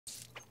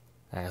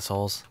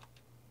Assholes.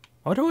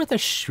 I wonder what they're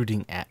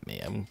shooting at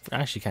me. I'm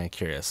actually kind of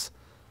curious.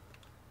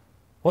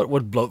 What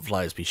would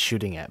bloatflies be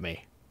shooting at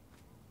me?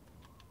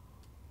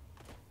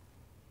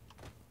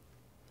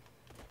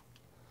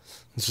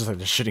 It's just like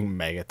they're shooting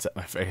maggots at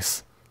my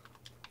face.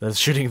 They're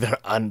shooting their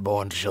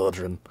unborn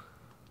children.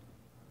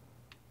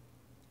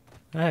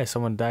 Hey,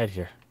 someone died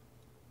here.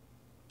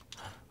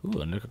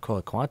 Ooh, a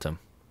Nuka-Cola Quantum.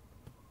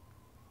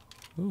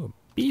 Ooh,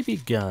 a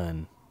BB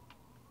gun.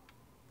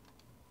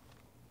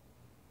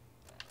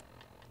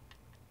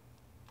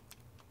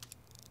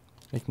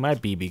 Make my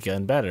BB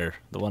gun better.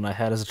 The one I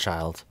had as a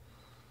child.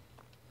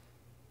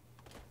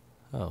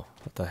 Oh,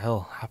 what the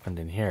hell happened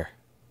in here?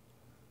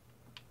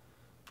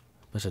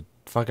 Bunch of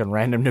fucking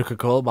random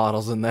Nuka-Cola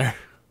bottles in there.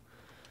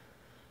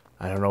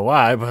 I don't know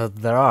why,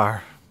 but there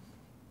are.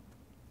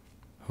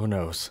 Who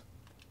knows?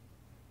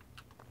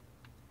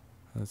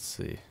 Let's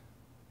see.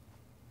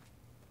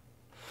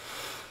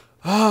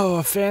 Oh,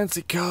 a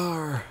fancy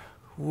car.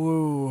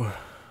 Woo.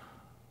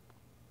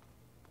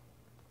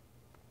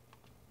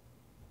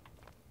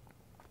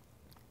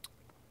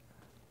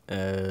 I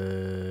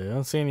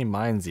don't see any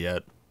mines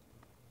yet.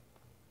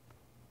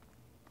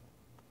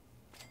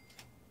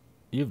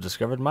 You've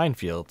discovered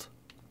minefield.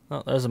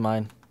 Oh, there's a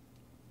mine.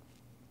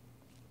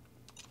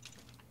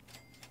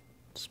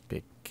 Let's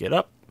pick it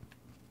up.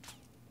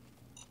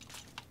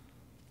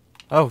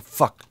 Oh,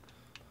 fuck.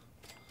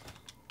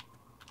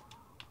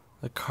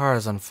 The car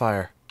is on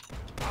fire.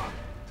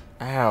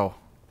 Ow.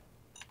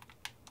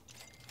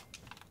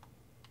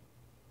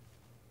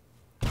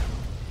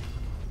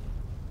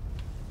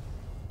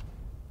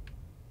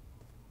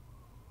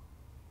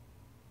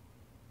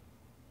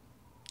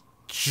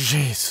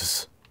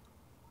 Jesus.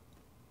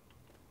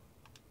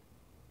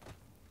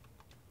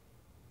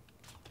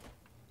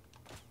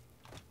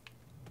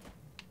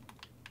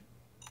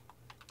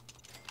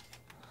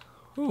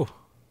 Ooh.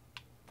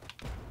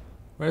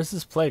 Where's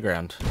this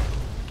playground?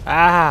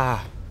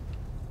 Ah!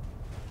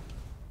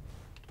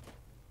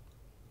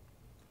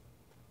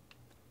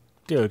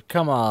 Dude,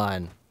 come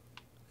on.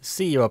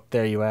 See you up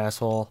there, you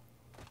asshole.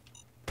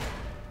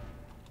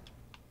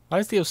 Why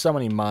does he have so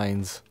many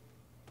mines?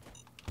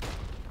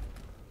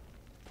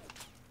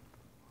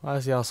 Why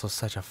is he also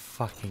such a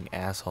fucking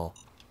asshole?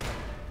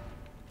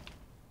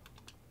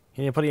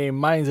 He didn't put any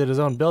mines in his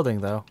own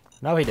building, though.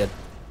 No, he did.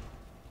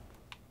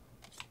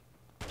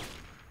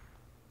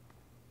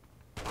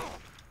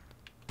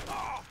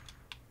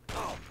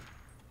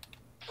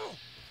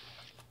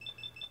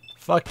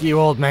 Fuck you,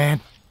 old man.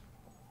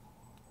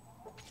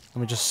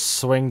 Let me just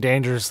swing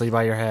dangerously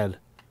by your head.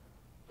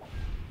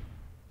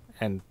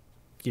 And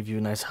give you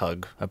a nice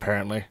hug,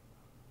 apparently.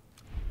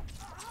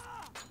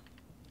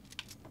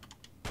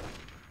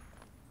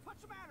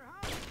 What's the matter,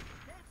 huh?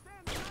 Can't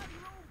stand the sight of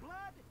your own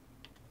blood?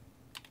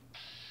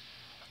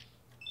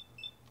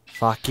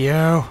 Fuck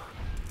you.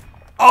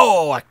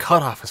 Oh, I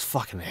cut off his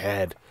fucking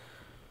head.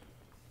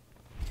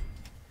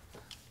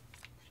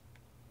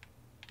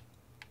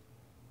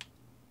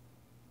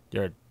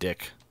 You're a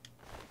dick.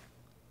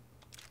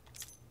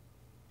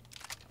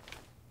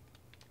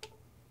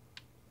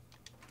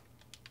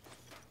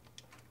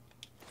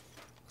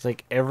 It's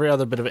like every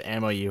other bit of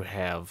ammo you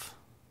have.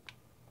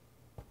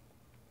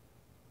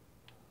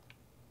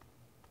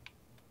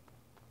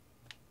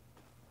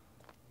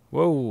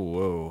 Whoa,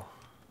 whoa.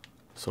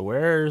 So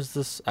where's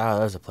this? Ah,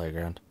 there's a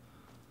playground.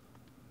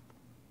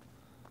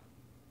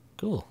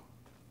 Cool.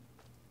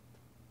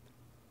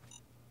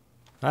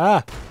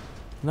 Ah!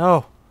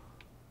 No!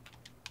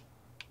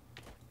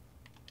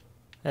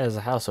 There's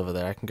a house over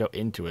there. I can go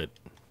into it.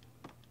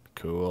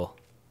 Cool.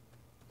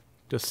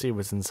 Just see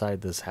what's inside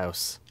this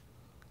house.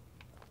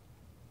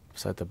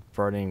 Beside the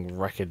burning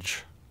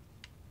wreckage.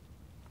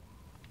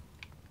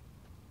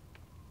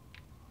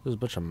 There's a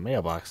bunch of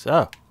mailbox.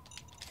 Oh!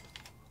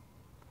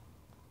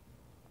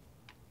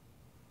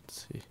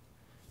 Let's see.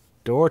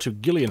 Door to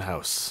Gillian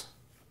House.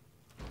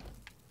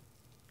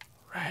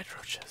 Red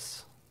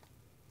roaches.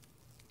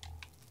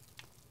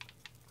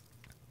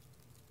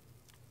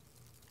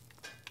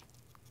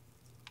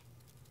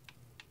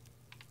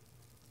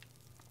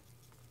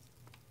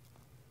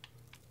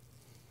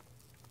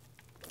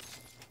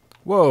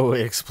 Whoa,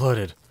 it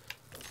exploded.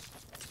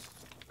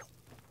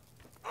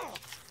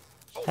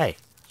 Hey.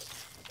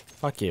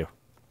 Fuck you.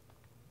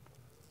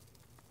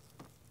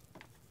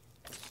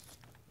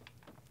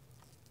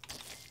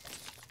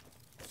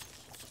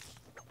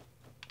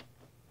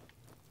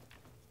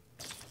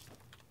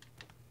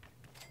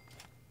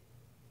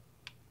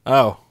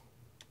 Oh.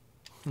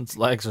 Its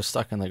legs are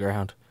stuck in the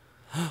ground.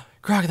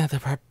 Crocodile the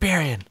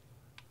Barbarian!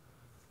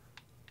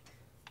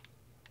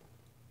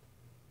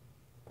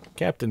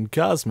 Captain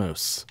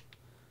Cosmos.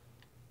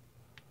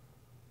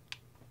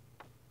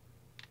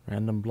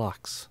 Random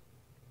blocks.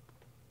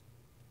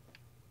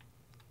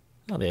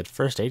 Oh, they had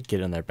first aid kit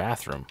in their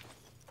bathroom.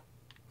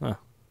 Huh.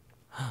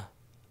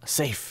 A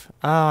safe.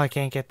 Oh, I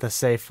can't get the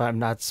safe. I'm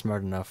not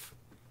smart enough.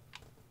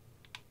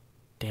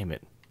 Damn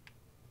it.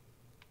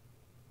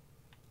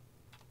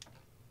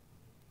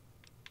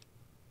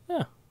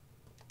 Yeah.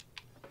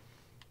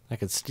 I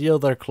could steal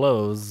their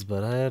clothes,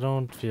 but I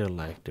don't feel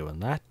like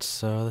doing that,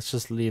 so let's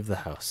just leave the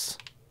house.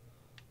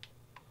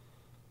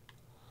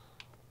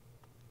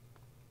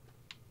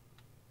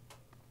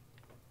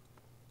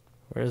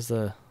 Where's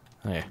the...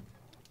 Hey.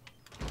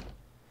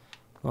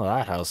 Well,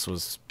 that house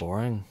was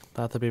boring.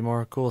 Thought there'd be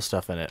more cool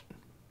stuff in it.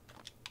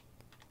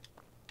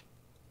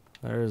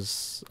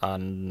 There's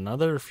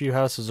another few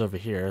houses over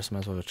here, so might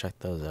as well go check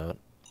those out.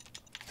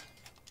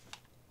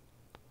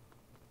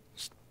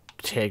 Just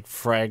take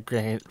frag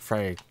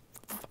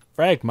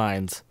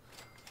mines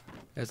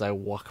as I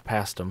walk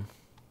past them.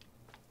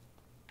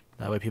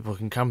 That way people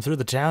can come through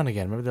the town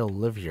again. Maybe they'll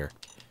live here.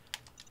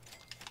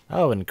 That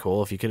would have been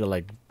cool if you could have,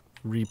 like,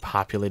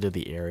 repopulated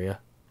the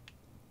area.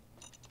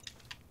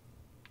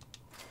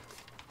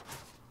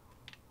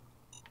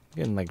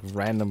 Getting, like,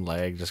 random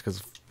lag just because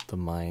of the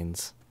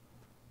mines.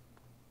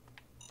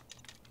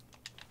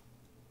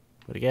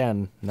 But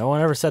again, no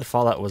one ever said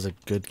Fallout was a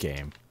good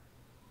game.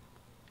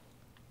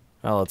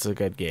 Well, it's a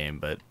good game,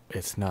 but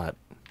it's not.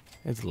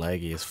 It's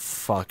laggy as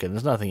fuck, and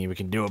there's nothing we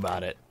can do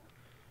about it.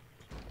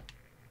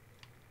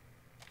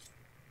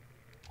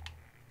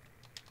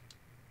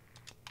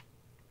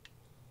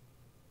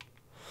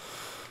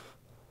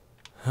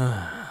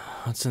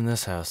 What's in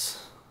this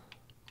house?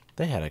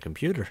 They had a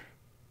computer.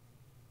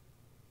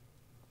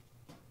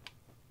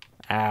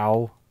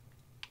 Ow.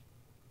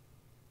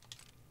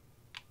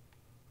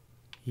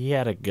 He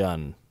had a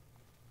gun.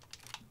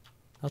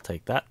 I'll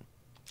take that.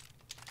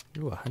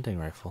 Ooh, a hunting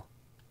rifle.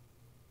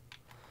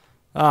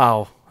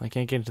 Oh, I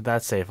can't get into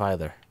that safe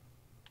either.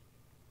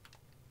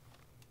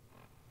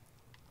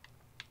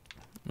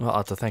 Well, I'll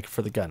have to thank you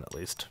for the gun at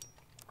least.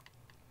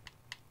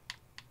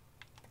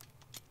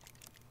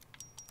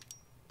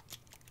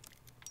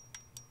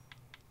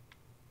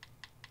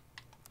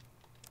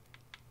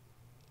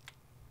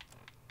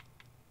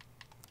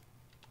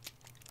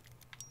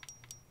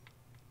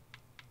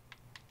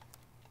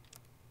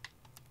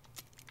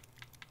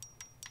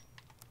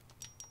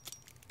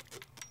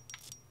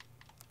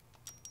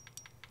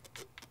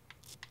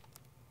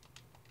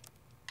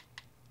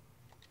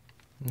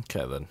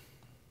 Okay, then.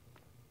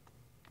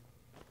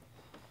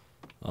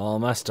 All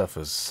my stuff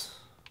is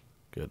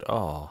good.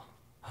 Oh.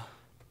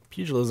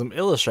 Pugilism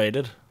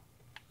Illustrated.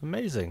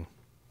 Amazing.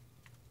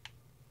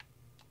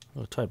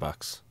 Oh, toy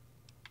box.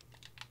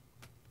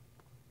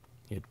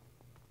 He had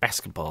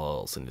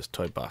basketballs in his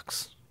toy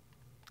box.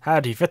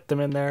 How'd he fit them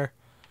in there?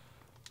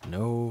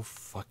 No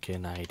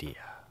fucking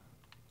idea.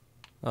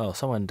 Oh,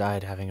 someone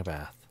died having a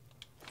bath.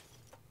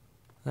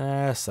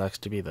 Sucks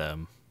to be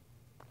them.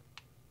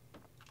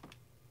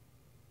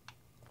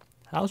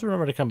 I always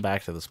remember to come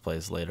back to this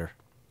place later.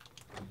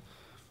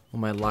 Well,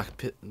 my lock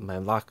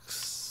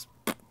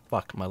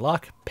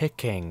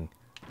picking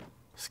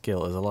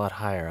skill is a lot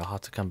higher. I'll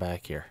have to come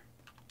back here.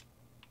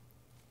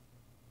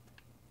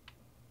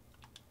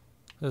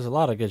 There's a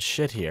lot of good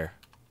shit here.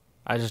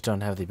 I just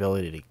don't have the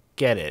ability to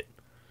get it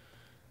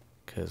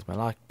because my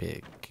lock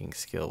picking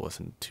skill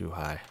wasn't too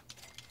high.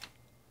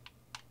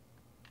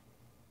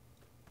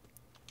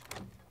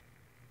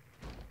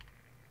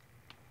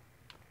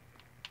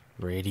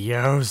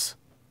 Radios.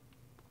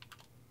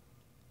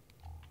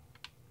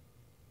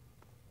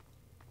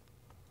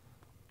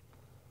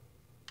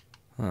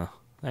 Huh.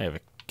 I have a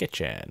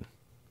kitchen.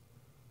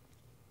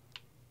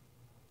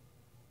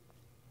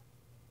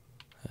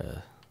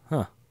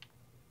 Huh.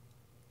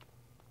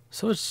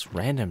 So it's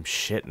random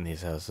shit in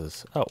these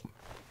houses. Oh.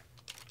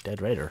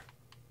 Dead Raider.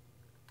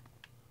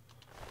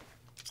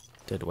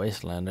 Dead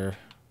Wastelander.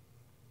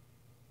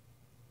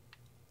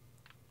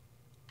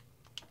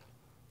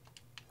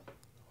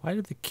 Why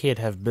did the kid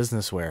have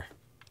business wear?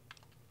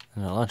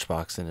 And a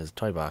lunchbox in his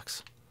toy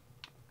box.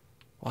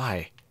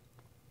 Why?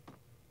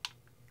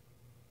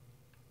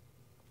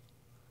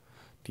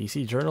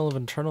 DC Journal of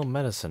Internal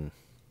Medicine.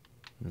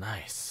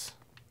 Nice.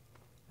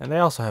 And they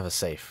also have a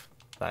safe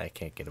that I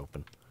can't get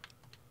open.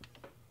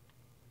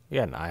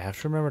 Again, I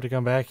have to remember to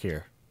come back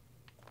here.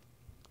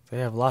 They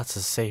have lots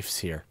of safes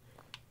here.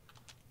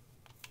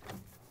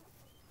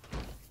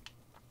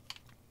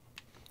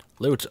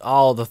 Loot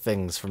all the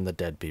things from the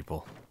dead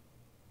people.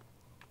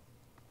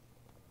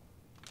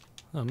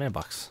 Oh,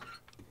 mailbox.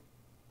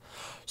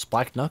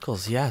 Spiked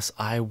knuckles. Yes,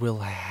 I will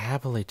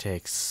happily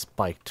take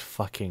spiked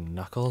fucking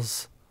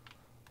knuckles.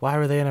 Why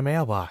were they in a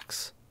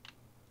mailbox?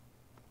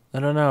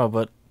 I don't know,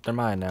 but they're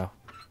mine now.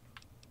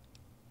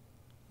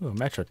 Ooh, a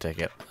metro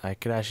ticket. I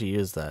could actually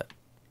use that.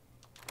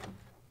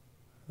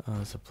 Oh,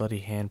 there's a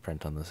bloody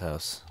handprint on this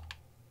house.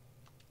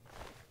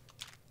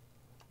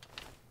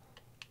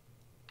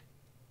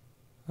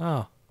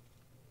 Oh.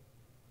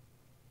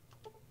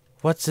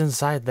 What's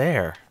inside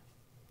there?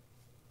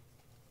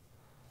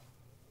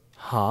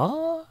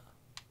 Huh?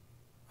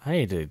 I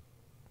need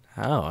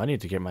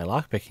to get my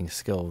lockpicking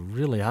skill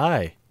really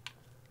high.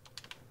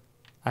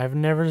 I've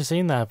never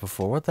seen that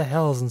before. What the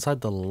hell is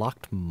inside the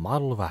locked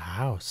model of a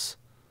house?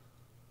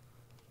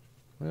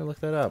 Let me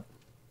look that up.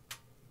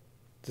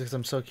 Just because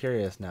I'm so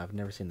curious now. I've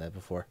never seen that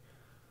before.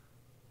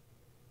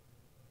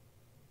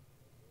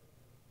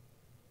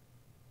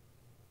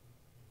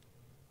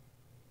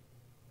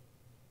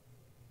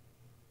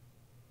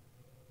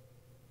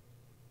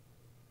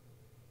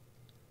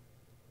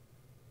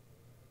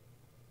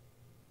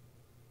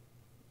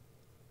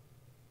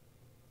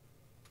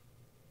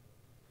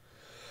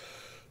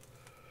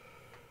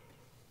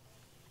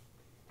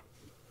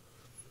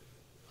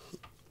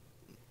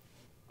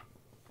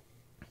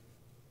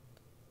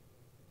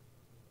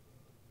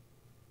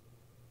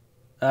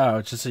 Oh,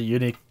 it's just a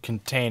unique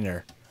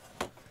container.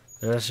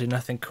 There's actually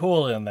nothing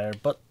cool in there,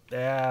 but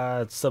yeah,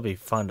 it'd still be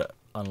fun to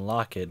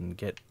unlock it and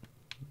get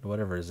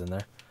whatever is in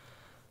there.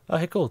 Oh,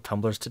 hey, cool,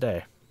 tumblers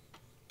today.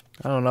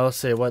 I don't know, let's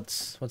see,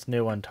 what's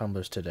new on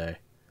tumblers today?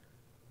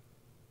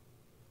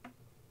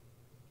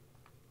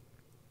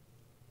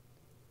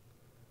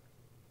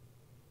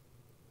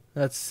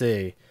 Let's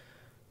see.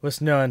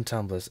 What's new on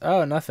tumblers?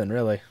 Oh, nothing,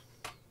 really.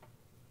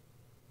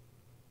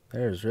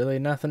 There's really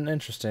nothing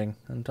interesting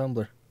on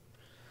Tumblr.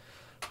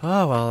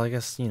 Oh, well, I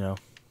guess, you know.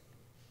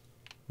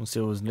 We'll see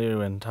what was new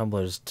in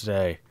tumblers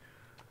today.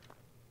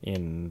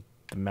 In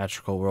the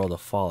magical world of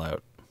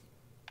Fallout.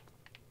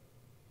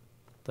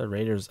 The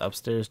Raiders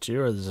upstairs too,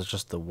 or is it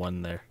just the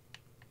one there?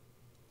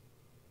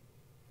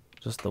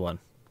 Just the one.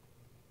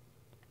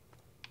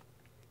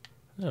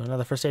 Oh,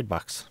 another first aid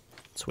box.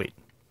 Sweet.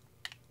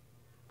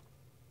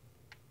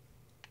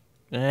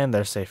 And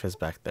their safe is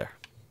back there.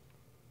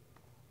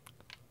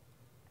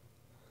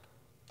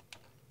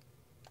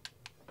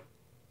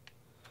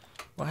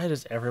 Why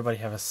does everybody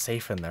have a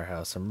safe in their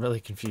house? I'm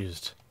really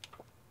confused.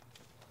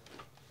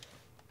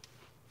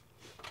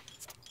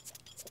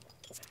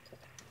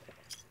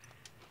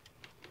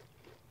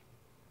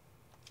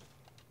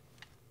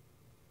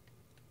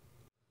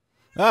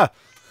 Ah!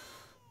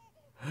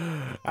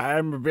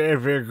 I'm a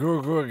baby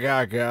goo goo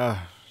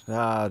gaga.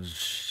 Ah,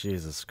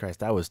 Jesus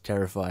Christ, that was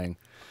terrifying.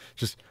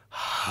 Just,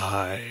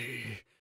 hi.